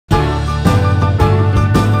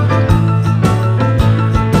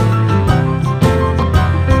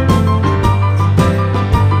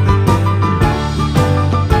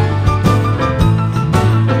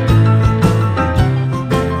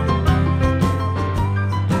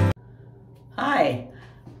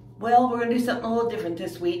Well, we're gonna do something a little different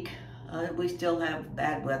this week. We still have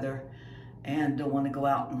bad weather and don't want to go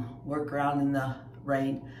out and work around in the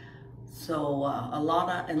rain. So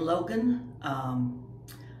Ahlana and Logan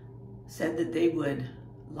said that they would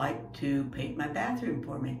like to paint my bathroom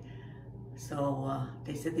for me. So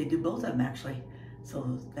they said they do both of them actually.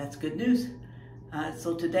 So that's good news.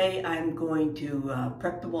 So today I'm going to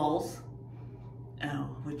prep the walls,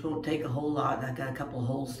 which won't take a whole lot. I got a couple of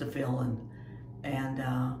holes to fill, and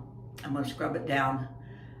I'm going to scrub it down.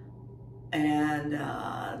 And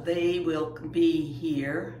they will be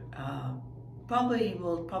here.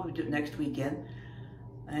 We'll probably do it next weekend.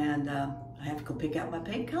 And I have to go pick out my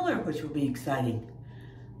paint color, which will be exciting.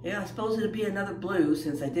 Yeah, I suppose it'll be another blue,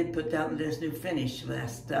 since I did put down this new finish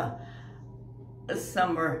last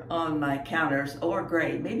summer on my counters, or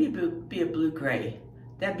gray. Maybe it would be a blue gray.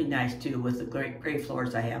 That'd be nice too, with the gray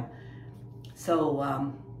floors I have.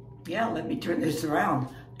 So yeah, let me turn this around.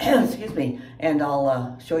 Excuse me, and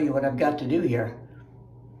I'll show you what I've got to do here.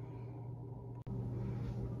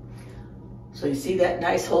 So you see that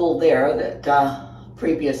nice hole there that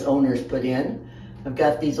previous owners put in. I've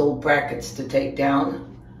got these old brackets to take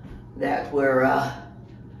down that were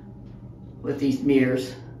with these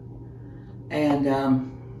mirrors. And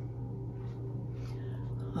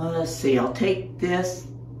let's see, I'll take this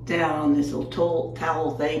down, this little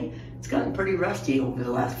towel thing. It's gotten pretty rusty over the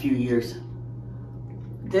last few years.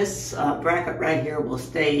 This bracket right here will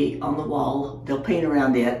stay on the wall. They'll paint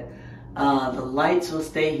around it. The lights will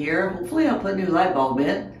stay here. Hopefully I'll put a new light bulb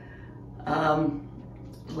in.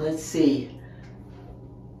 Let's see.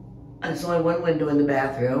 There's only one window in the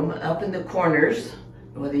bathroom. Up in the corners,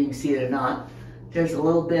 whether you can see it or not, there's a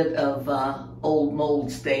little bit of old mold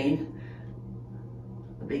stain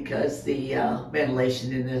because the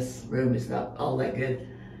ventilation in this room is not all that good.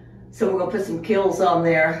 So we're gonna put some kills on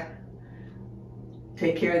there.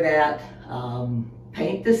 Take care of that.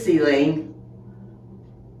 Paint the ceiling.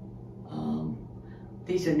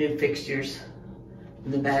 These are new fixtures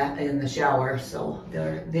in the bath and the shower, so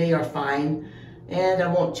they are fine. And I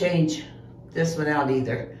won't change this one out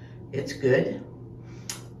either. It's good.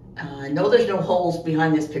 I know there's no holes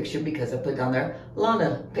behind this picture because I put it on there.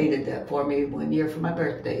 Ahlana painted that for me one year for my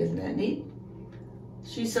birthday. Isn't that neat?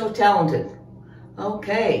 She's so talented.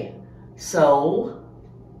 Okay, so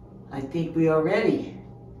I think we are ready.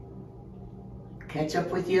 Catch up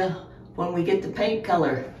with you when we get the paint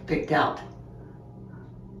color picked out.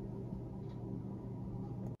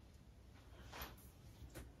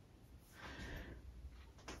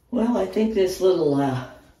 Well, I think this little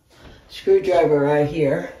screwdriver right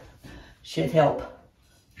here should help.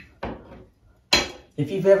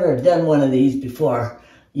 If you've ever done one of these before,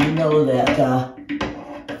 you know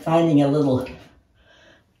that finding a little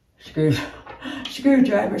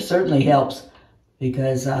screwdriver certainly helps,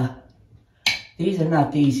 because these are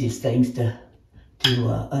not the easiest things to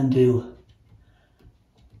undo.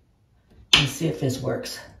 Let's see if this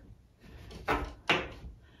works.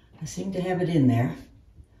 I seem to have it in there.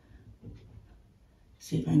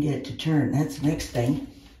 See if I can get it to turn. That's the next thing.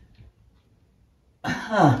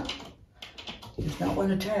 Does not want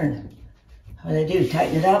to turn. What do I do?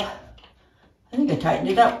 Tighten it up? I think I tightened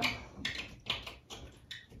it up.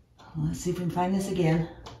 Let's see if we can find this again.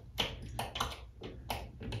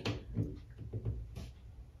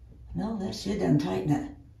 No, that should untighten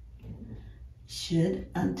it.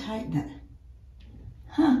 Should untighten it.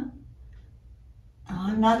 Huh. Oh,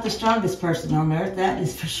 I'm not the strongest person on earth, that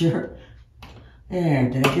is for sure. There,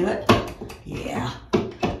 did I do it? Yeah.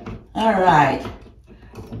 All right.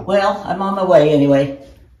 Well, I'm on my way anyway.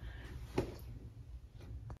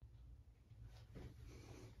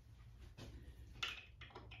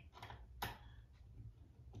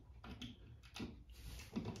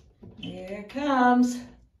 Here it comes.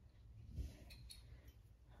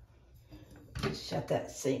 Shut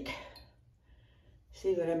that sink.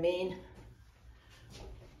 See what I mean?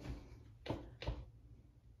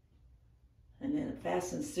 And then it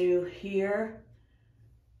fastens through here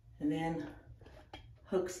and then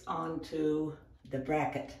hooks onto the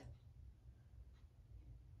bracket.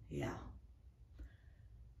 Yeah.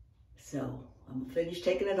 So I'm finished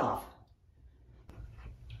taking it off.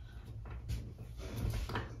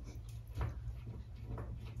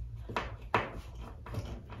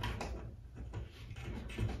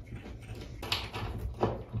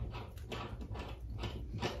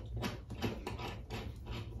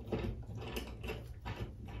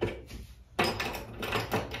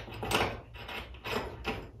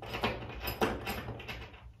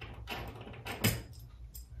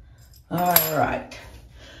 All right,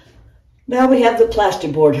 now we have the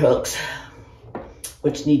plasterboard hooks,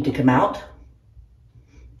 which need to come out.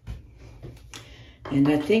 And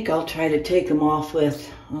I think I'll try to take them off with,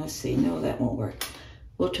 let's see, no, that won't work.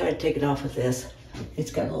 We'll try to take it off with this.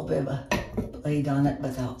 It's got a little bit of a blade on it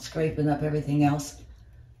without scraping up everything else.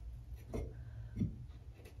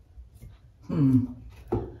 I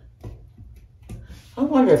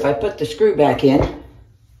wonder if I put the screw back in,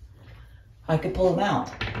 I could pull them out.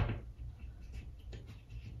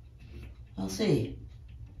 I'll see.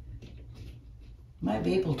 Might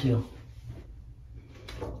be able to.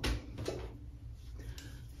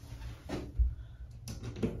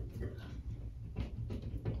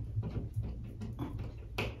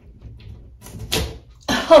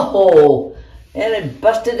 Oh, and it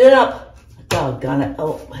busted it up. Doggone it.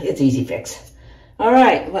 Oh, it's easy fix. All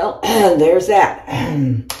right, well, there's that.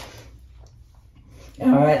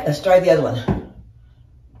 All right, let's try the other one.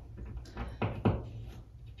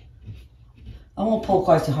 I won't pull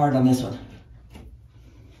quite so hard on this one.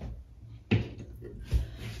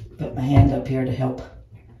 Put my hand up here to help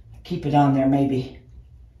keep it on there maybe.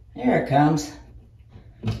 There it comes.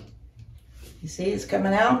 You see it's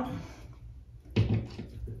coming out?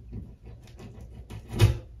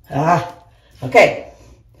 Okay.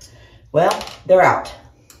 Well, they're out.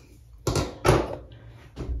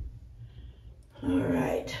 All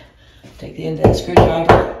right. Take the end of that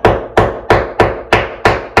screwdriver.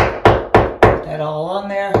 Put that all on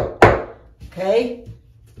there. Okay.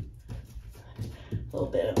 A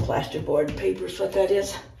little bit of plasterboard paper is what that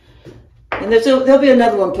is. And there'll be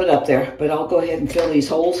another one put up there, but I'll go ahead and fill these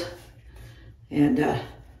holes and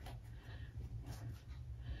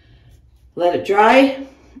let it dry,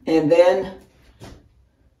 and then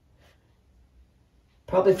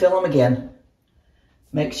probably fill them again.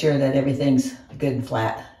 Make sure that everything's good and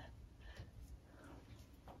flat.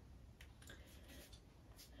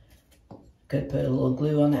 Could put a little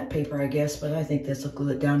glue on that paper, I guess, but I think this will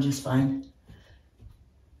glue it down just fine.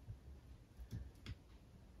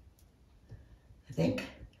 I think.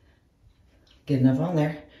 Good enough on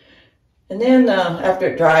there. And then after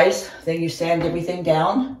it dries, then you sand everything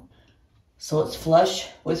down so it's flush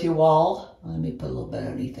with your wall. Let me put a little bit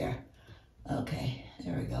underneath there. Okay,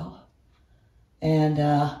 there we go. And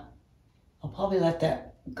I'll probably let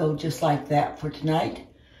that go just like that for tonight.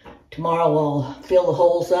 Tomorrow we'll fill the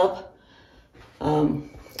holes up.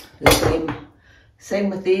 The same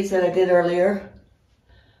with these that I did earlier.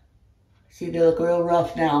 See, they look real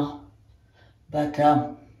rough now. But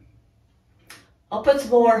I'll put some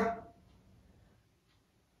more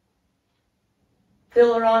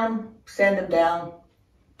filler on them, sand them down.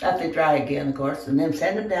 After they dry again, of course, and then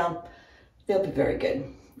sand them down. They'll be very good.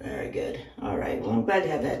 Very good. All right, well, I'm glad to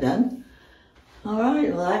have that done. All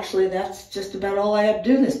right, well, actually, that's just about all I have to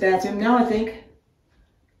do in this bathroom now, I think.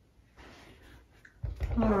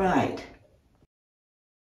 All right.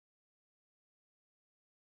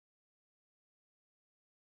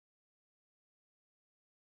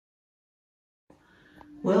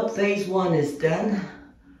 Well, phase one is done.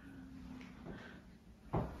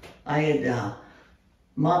 I had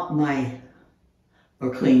mopped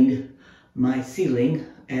cleaned my ceiling,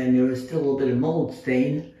 and there was still a little bit of mold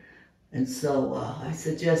stain. And so I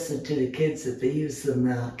suggested to the kids that they use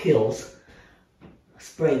some Kills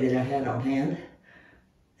spray that I had on hand.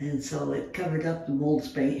 And so it covered up the mold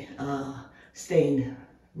stain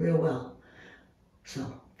real well.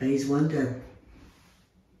 So phase one done.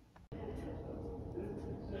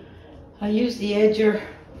 I used the edger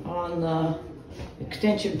on the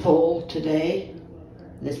extension pole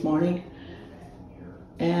this morning,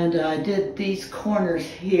 and I did these corners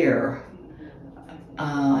here.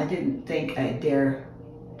 I didn't think I'd dare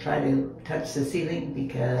try to touch the ceiling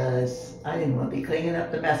because I didn't want to be cleaning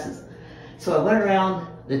up the messes. So I went around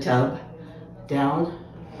the tub, down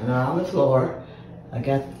and on the floor. I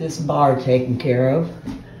got this bar taken care of.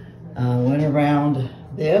 Went around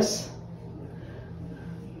this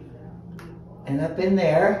and up in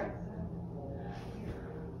there,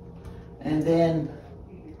 and then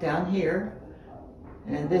down here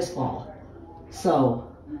and this wall.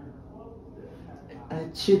 So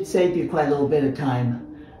it should save you quite a little bit of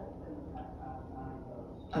time.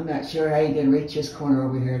 I'm not sure how you're gonna reach this corner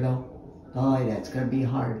over here though. Oh, that's gonna be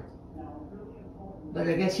hard. But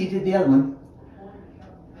I guess you did the other one.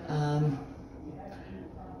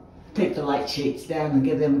 Take the light sheets down and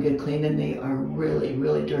give them a good cleaning. They are really,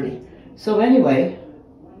 really dirty. So anyway,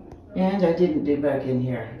 and I didn't do back in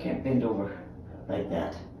here. I can't bend over like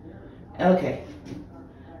that. Okay,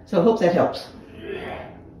 so I hope that helps.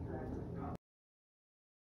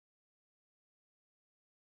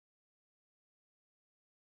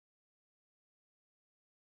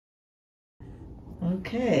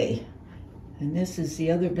 Okay, and this is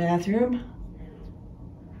the other bathroom.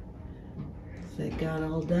 That got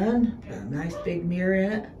all done. Got a nice big mirror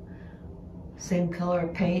in it. Same color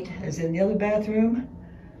of paint as in the other bathroom.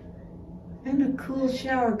 And a cool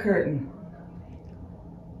shower curtain.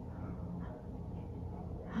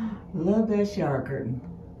 Love that shower curtain.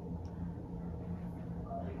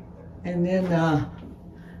 And then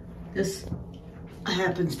this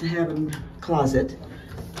happens to have a closet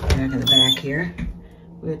back in the back here,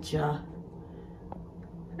 which yeah,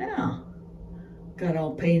 got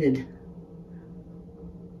all painted.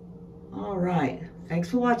 All right, thanks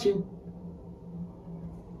for watching.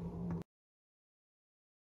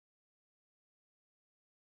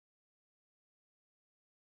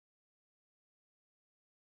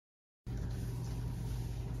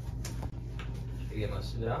 Should I get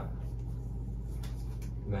most of it out?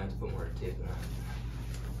 You might have to put more tape in that.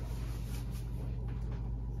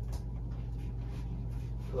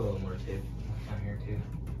 Put a little more tape down here too.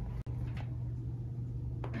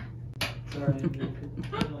 Sorry, you're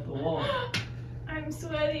putting off the wall. I'm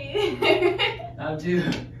sweaty. I'm too.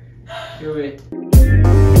 Here, wait.